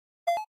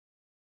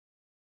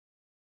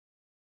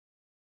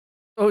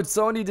So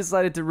Sony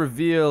decided to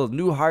reveal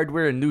new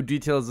hardware and new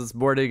details this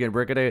morning, and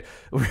we're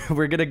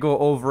gonna go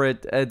over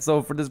it. And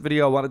so for this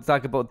video, I wanted to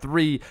talk about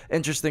 3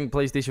 interesting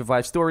PlayStation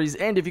 5 stories.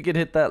 And if you could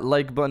hit that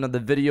like button on the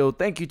video,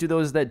 thank you to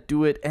those that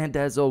do it. And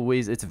as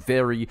always, it's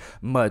very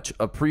much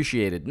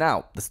appreciated.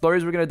 Now, the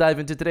stories we're gonna dive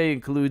into today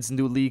includes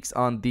new leaks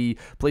on the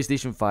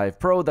PlayStation 5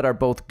 Pro that are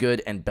both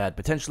good and bad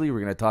potentially.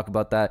 We're gonna talk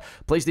about that.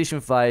 PlayStation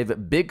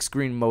 5 big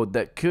screen mode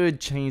that could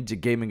change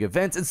gaming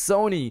events, and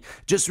Sony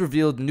just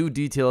revealed new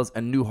details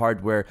and new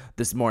hardware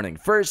this morning.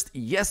 First,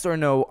 yes or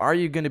no, are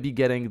you going to be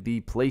getting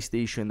the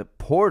PlayStation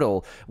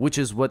Portal, which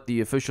is what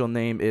the official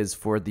name is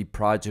for the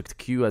Project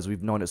Q as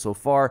we've known it so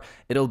far?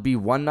 It'll be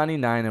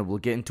 $199, and we'll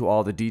get into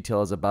all the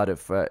details about it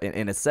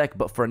in a sec,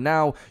 but for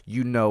now,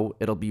 you know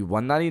it'll be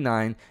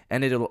 $199,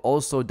 and it'll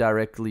also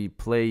directly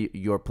play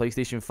your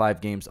PlayStation 5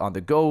 games on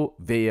the go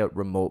via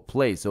remote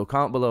play. So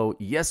comment below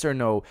yes or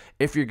no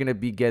if you're going to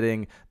be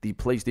getting the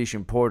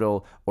PlayStation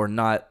Portal or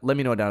not. Let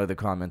me know down in the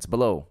comments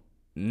below.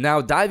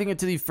 Now, diving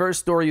into the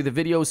first story of the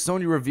video,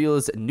 Sony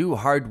reveals new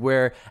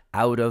hardware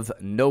out of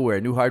nowhere.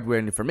 New hardware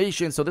and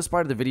information. So this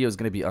part of the video is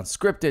going to be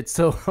unscripted,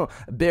 so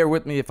bear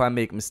with me if I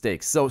make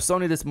mistakes. So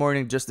Sony this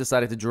morning just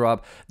decided to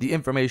drop the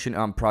information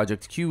on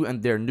Project Q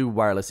and their new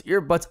wireless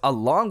earbuds,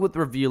 along with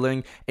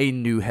revealing a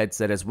new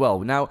headset as well.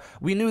 Now,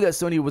 we knew that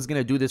Sony was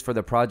going to do this for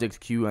the Project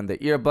Q and the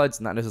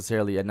earbuds, not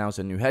necessarily announce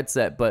a new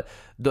headset, but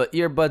the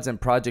earbuds and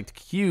Project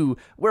Q,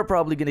 we're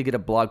probably going to get a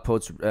blog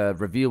post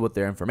reveal with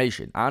their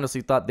information. I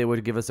honestly thought they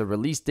would give us a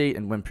release date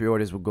and when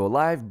pre-orders will go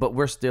live, but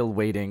we're still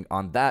waiting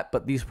on that.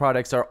 But these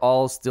products are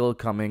all still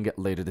coming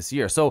later this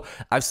year. So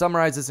I've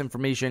summarized this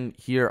information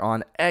here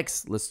on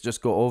X. Let's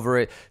just go over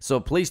it. So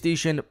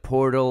PlayStation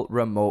Portal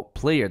Remote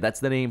Player,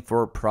 that's the name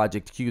for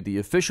Project Q, the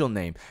official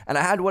name. And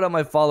I had one of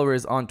my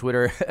followers on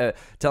Twitter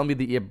tell me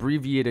the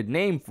abbreviated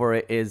name for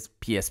it is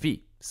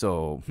PSP.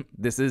 So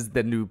this is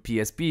the new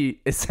PSP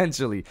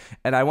essentially,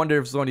 and I wonder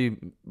if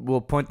Sony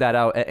will point that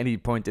out at any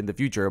point in the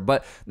future.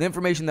 But the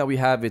information that we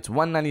have, it's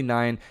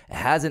 $199. It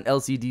has an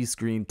LCD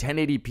screen,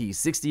 1080p,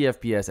 60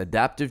 FPS,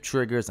 adaptive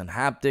triggers and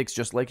haptics,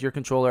 just like your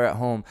controller at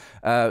home.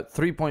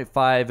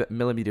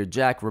 3.5mm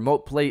jack,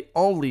 remote play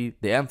only.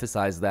 They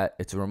emphasize that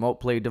it's a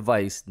remote play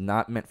device,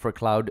 not meant for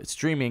cloud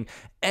streaming,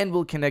 and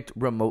will connect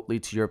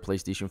remotely to your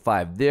PlayStation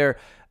 5. There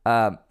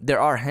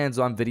are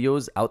hands-on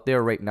videos out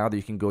there right now that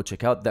you can go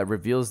check out that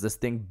reveals this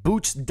thing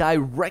boots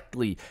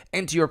directly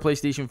into your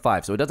PlayStation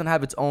 5. So it doesn't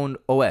have its own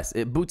OS.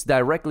 It boots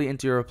directly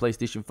into your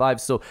PlayStation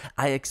 5. So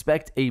I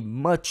expect a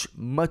much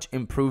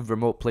improved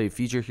remote play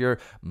feature here,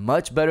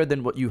 much better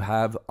than what you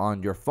have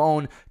on your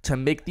phone, to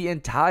make the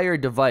entire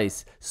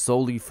device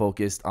solely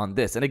focused on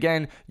this. And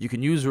again, you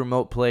can use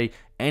remote play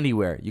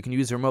anywhere. You can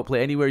use remote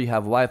play anywhere. You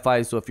have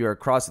Wi-Fi, so if you're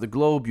across the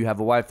globe, you have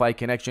a Wi-Fi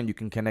connection, you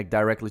can connect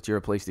directly to your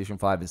PlayStation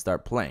 5 and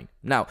start playing.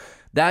 Now,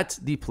 that's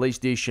the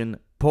PlayStation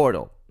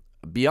Portal.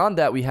 Beyond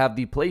that, we have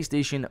the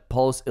PlayStation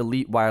Pulse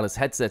Elite wireless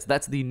headsets.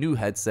 That's the new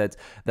headset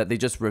that they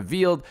just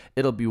revealed.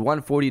 It'll be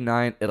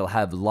 $149. It'll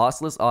have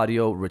lossless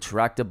audio,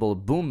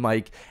 retractable boom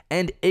mic,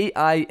 and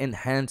AI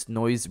enhanced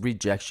noise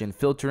rejection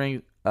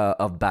filtering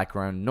of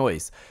background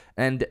noise.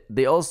 And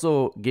they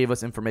also gave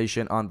us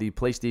information on the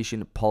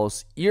PlayStation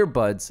Pulse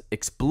earbuds,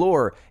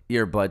 Explore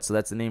earbuds. So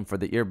that's the name for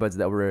the earbuds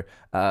that were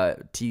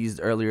teased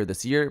earlier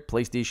this year.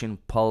 PlayStation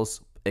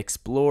Pulse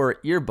Explore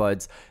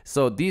earbuds.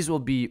 So these will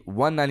be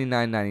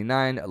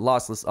 $199.99,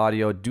 lossless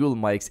audio, dual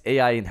mics,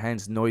 AI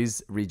enhanced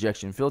noise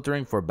rejection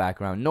filtering for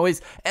background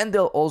noise, and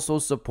they'll also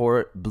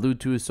support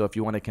Bluetooth. So if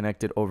you want to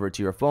connect it over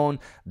to your phone,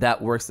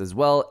 that works as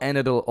well, and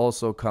it'll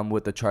also come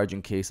with a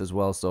charging case as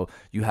well. So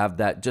you have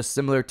that, just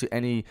similar to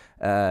any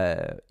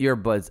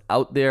earbuds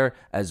out there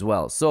as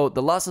well. So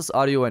the lossless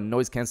audio and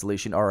noise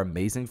cancellation are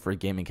amazing for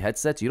gaming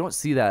headsets. You don't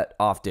see that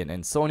often,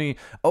 and Sony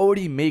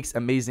already makes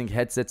amazing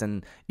headsets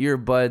and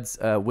earbuds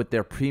with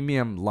their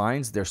premium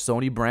lines, their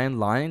Sony brand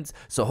lines.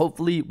 So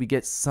hopefully we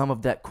get some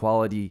of that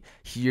quality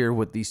here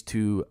with these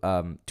two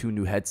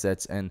new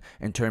headsets, and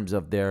in terms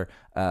of their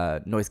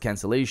noise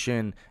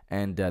cancellation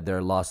and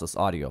their lossless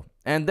audio.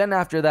 And then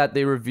after that,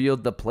 they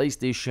revealed the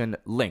PlayStation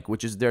Link,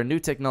 which is their new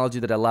technology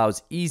that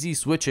allows easy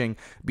switching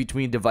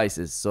between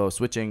devices. So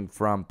switching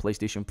from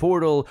PlayStation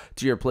Portal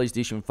to your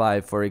PlayStation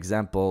 5, for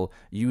example,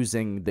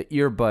 using the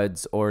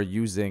earbuds or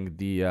using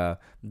the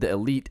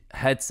Elite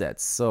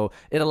headsets. So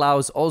it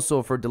allows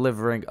also for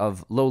delivering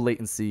of low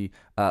latency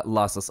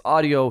lossless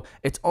audio.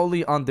 It's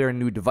only on their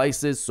new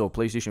devices, so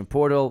PlayStation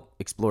Portal,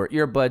 Explore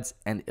earbuds,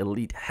 and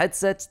Elite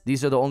headsets.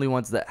 These are the only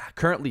ones that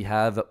currently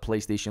have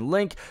PlayStation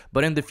Link,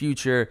 but in the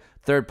future,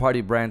 third-party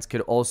brands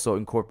could also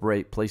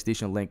incorporate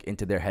PlayStation Link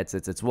into their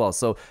headsets as well.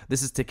 So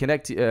this is to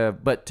connect,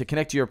 but to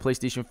connect to your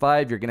PlayStation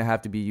 5, you're going to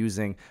have to be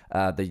using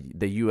the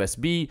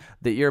USB.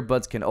 The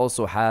earbuds can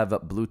also have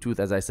Bluetooth,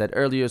 as I said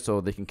earlier,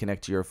 so they can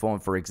connect to your phone,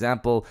 for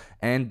example.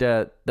 And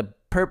the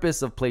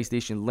purpose of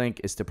PlayStation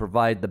Link is to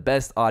provide the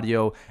best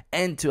audio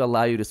and to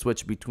allow you to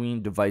switch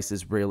between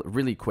devices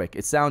really quick.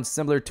 It sounds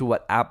similar to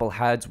what Apple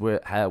had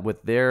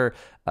with their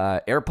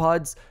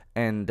AirPods,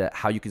 and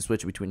how you can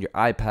switch between your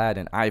iPad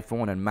and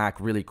iPhone and Mac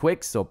really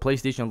quick. So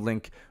PlayStation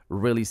Link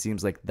really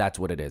seems like that's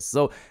what it is.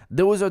 So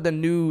those are the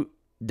new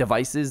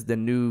devices, the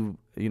new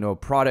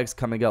products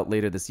coming out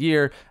later this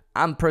year.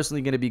 I'm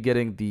personally going to be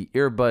getting the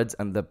earbuds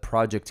and the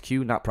Project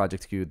Q, not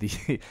Project Q,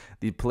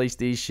 the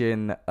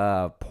PlayStation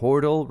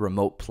Portal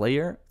remote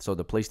player. So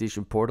the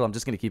PlayStation Portal, I'm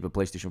just going to keep a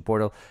PlayStation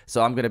Portal.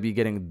 So I'm going to be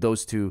getting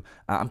those two.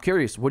 I'm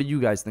curious, what are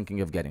you guys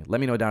thinking of getting? Let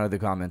me know down in the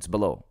comments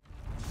below.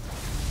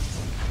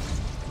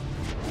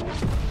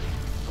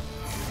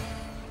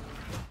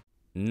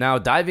 Now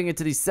diving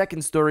into the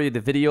second story of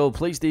the video,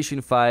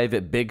 PlayStation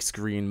 5 big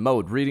screen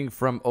mode. Reading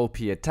from OP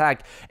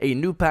Attack, a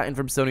new patent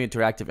from Sony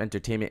Interactive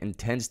Entertainment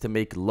intends to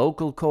make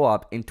local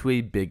co-op into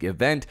a big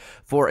event.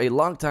 For a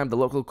long time, the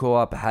local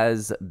co-op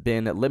has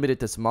been limited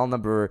to a small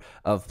number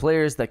of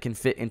players that can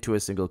fit into a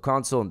single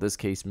console, in this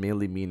case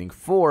mainly meaning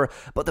 4,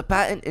 but the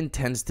patent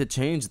intends to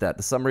change that.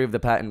 The summary of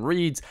the patent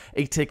reads,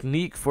 a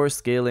technique for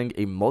scaling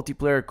a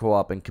multiplayer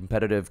co-op and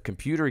competitive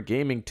computer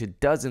gaming to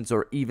dozens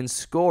or even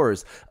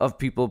scores of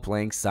people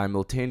playing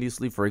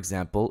simultaneously, for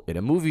example, in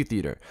a movie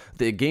theater.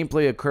 The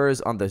gameplay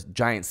occurs on the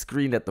giant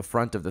screen at the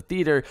front of the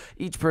theater.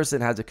 Each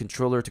person has a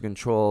controller to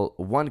control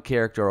one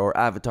character or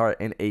avatar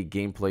in a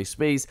gameplay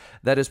space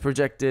that is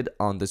projected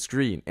on the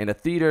screen. In a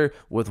theater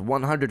with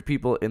 100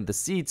 people in the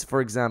seats,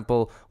 for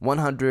example,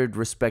 100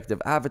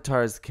 respective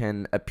avatars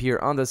can appear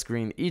on the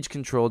screen, each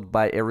controlled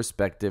by a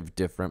respective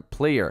different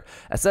player.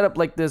 A setup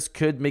like this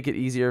could make it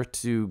easier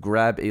to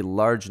grab a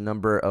large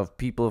number of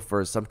people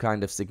for some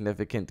kind of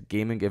significant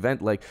gaming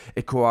event like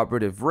a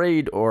cooperative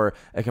raid or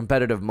a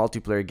competitive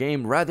multiplayer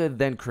game, rather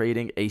than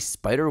creating a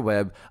spider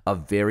web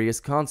of various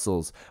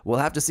consoles. We'll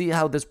have to see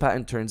how this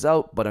patent turns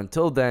out, but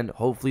until then,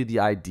 hopefully the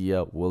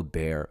idea will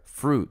bear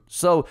fruit.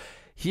 So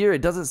here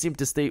it doesn't seem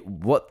to state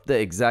what the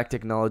exact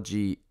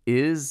technology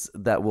is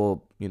that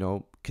will,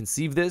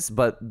 conceive this,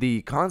 but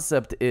the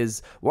concept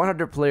is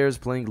 100 players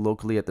playing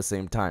locally at the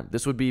same time.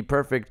 This would be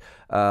perfect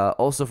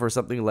also for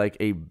something like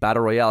a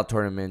battle royale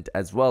tournament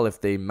as well, if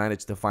they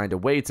manage to find a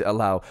way to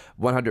allow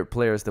 100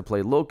 players to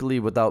play locally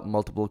without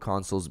multiple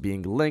consoles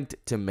being linked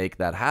to make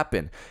that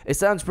happen. It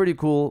sounds pretty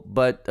cool,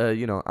 but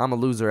I'm a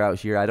loser out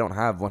here. I don't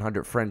have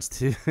 100 friends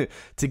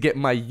to get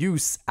my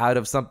use out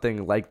of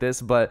something like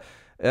this, but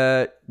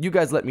you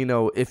guys let me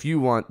know if you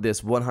want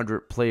this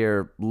 100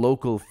 player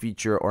local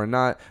feature or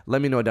not.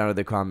 Let me know down in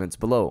the comments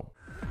below.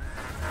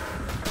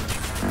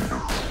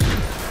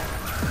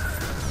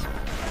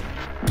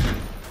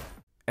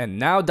 And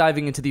now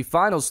diving into the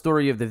final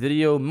story of the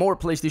video, more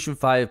PlayStation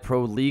 5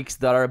 Pro leaks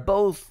that are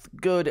both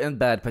good and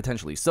bad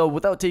potentially. So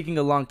without taking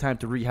a long time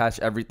to rehash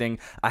everything,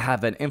 I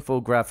have an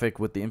infographic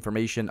with the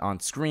information on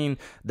screen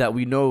that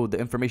we know, the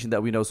information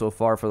that we know so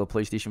far for the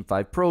PlayStation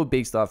 5 Pro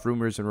based off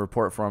rumors and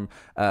report from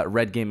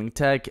Red Gaming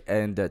Tech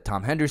and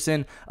Tom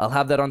Henderson. I'll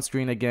have that on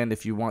screen again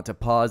if you want to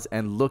pause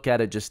and look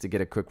at it just to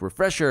get a quick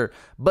refresher.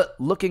 But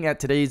looking at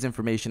today's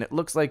information, it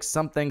looks like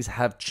some things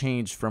have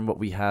changed from what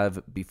we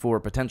have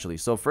before potentially.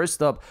 So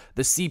first up,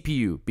 the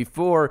CPU.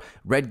 Before,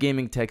 Red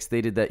Gaming Tech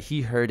stated that he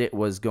heard it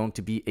was going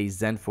to be a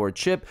Zen 4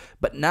 chip,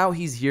 but now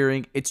he's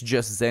hearing it's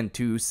just Zen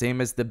 2,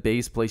 same as the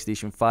base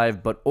PlayStation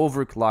 5, but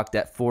overclocked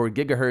at 4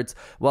 GHz,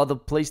 while the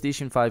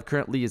PlayStation 5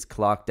 currently is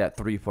clocked at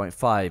 3.5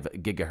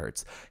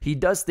 GHz. He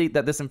does state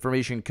that this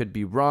information could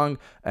be wrong,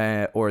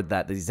 or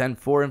that the Zen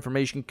 4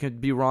 information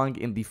could be wrong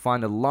in the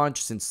final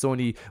launch, since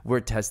Sony were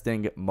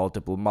testing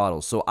multiple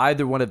models. So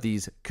either one of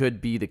these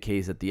could be the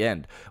case at the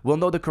end. We'll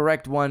know the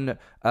correct one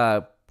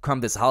come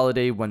this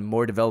holiday when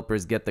more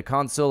developers get the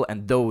console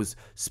and those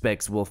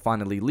specs will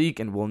finally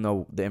leak, and we'll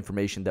know the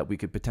information that we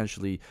could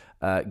potentially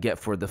get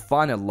for the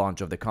final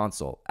launch of the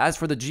console. As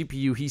for the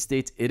GPU, he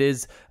states it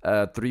is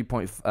RDNA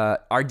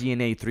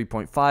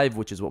 3.5,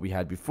 which is what we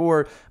had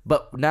before,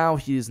 but now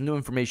his new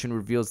information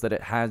reveals that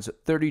it has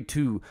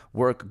 32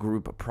 work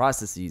group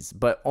processes,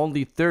 but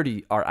only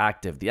 30 are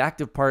active. The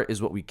active part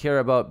is what we care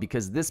about,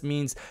 because this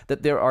means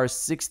that there are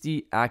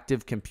 60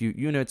 active compute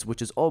units,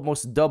 which is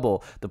almost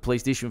double the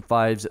PlayStation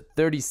 5's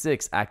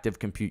 36 active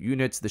compute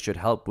units. This should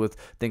help with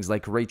things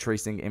like ray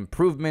tracing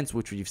improvements,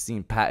 which we've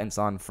seen patents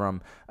on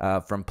from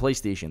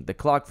PlayStation. The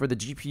clock for the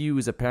GPU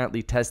is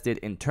apparently tested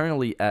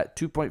internally at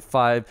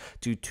 2.5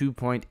 to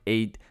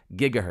 2.8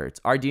 gigahertz.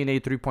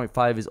 RDNA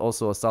 3.5 is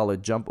also a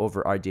solid jump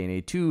over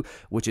RDNA 2,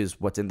 which is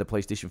what's in the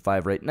PlayStation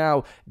 5 right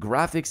now.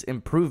 Graphics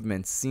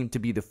improvements seem to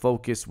be the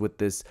focus with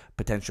this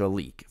potential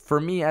leak. For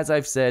me, as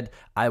I've said,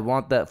 I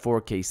want that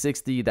 4K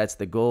 60. That's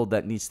the goal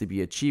that needs to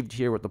be achieved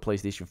here with the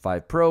PlayStation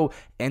 5 Pro,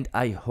 and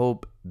I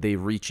hope they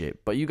reach it.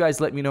 But you guys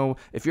let me know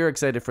if you're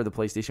excited for the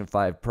PlayStation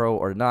 5 Pro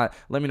or not.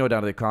 Let me know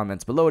down in the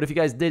comments below. And if you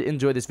guys did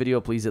enjoy this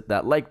video, please hit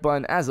that like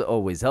button, as it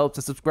always helps,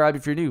 and subscribe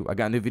if you're new. I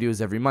got new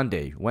videos every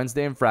Monday,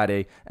 Wednesday, and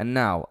Friday. And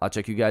now I'll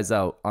check you guys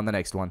out on the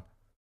next one.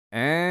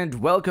 And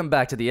welcome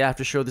back to the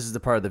after show. This is the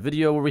part of the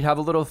video where we have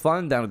a little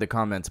fun. Down in the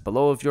comments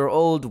below if you're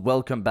old,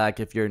 welcome back.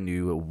 If you're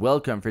new,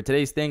 welcome. For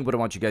today's thing, what I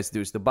want you guys to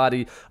do is to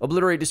body,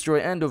 obliterate, destroy,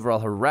 and overall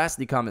harass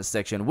the comment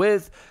section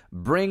with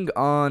Bring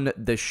On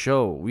the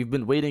Show. We've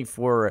been waiting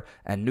for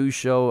a new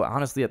show.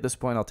 Honestly, at this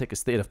point, I'll take a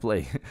state of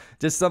play.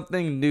 Just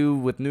something new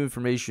with new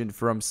information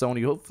from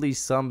Sony. Hopefully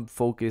some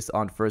focus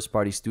on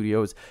first-party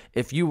studios.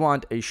 If you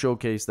want a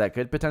showcase that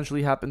could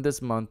potentially happen this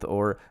month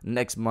or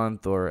next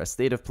month, or a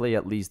state of play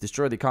at least,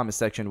 destroy the comment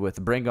section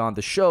with Bring On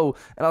the Show,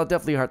 and I'll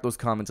definitely heart those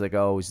comments like I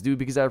always do,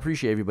 because I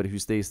appreciate everybody who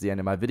stays to the end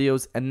of my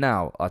videos. And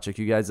now I'll check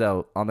you guys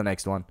out on the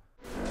next one.